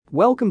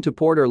Welcome to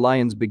Porter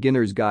Lyons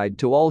Beginner's Guide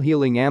to All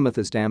Healing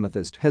Amethyst.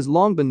 Amethyst has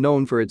long been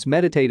known for its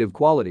meditative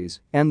qualities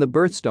and the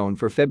birthstone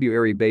for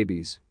February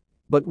babies.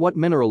 But what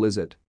mineral is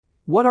it?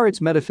 What are its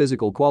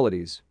metaphysical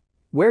qualities?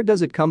 Where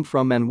does it come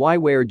from and why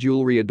wear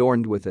jewelry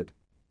adorned with it?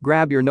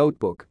 Grab your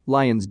notebook,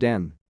 Lion's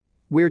Den.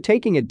 We're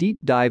taking a deep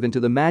dive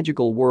into the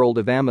magical world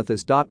of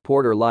amethyst.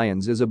 Porter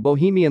Lyons is a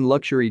bohemian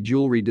luxury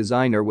jewelry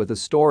designer with a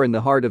store in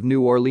the heart of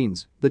New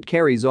Orleans that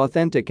carries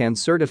authentic and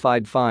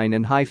certified fine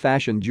and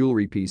high-fashion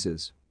jewelry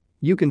pieces.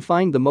 You can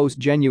find the most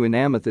genuine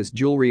amethyst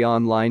jewelry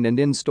online and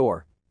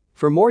in-store.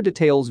 For more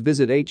details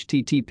visit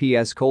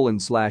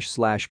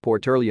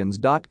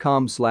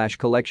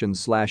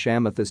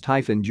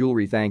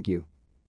https://porterlyons.com/collections/amethyst-jewelry. Thank you.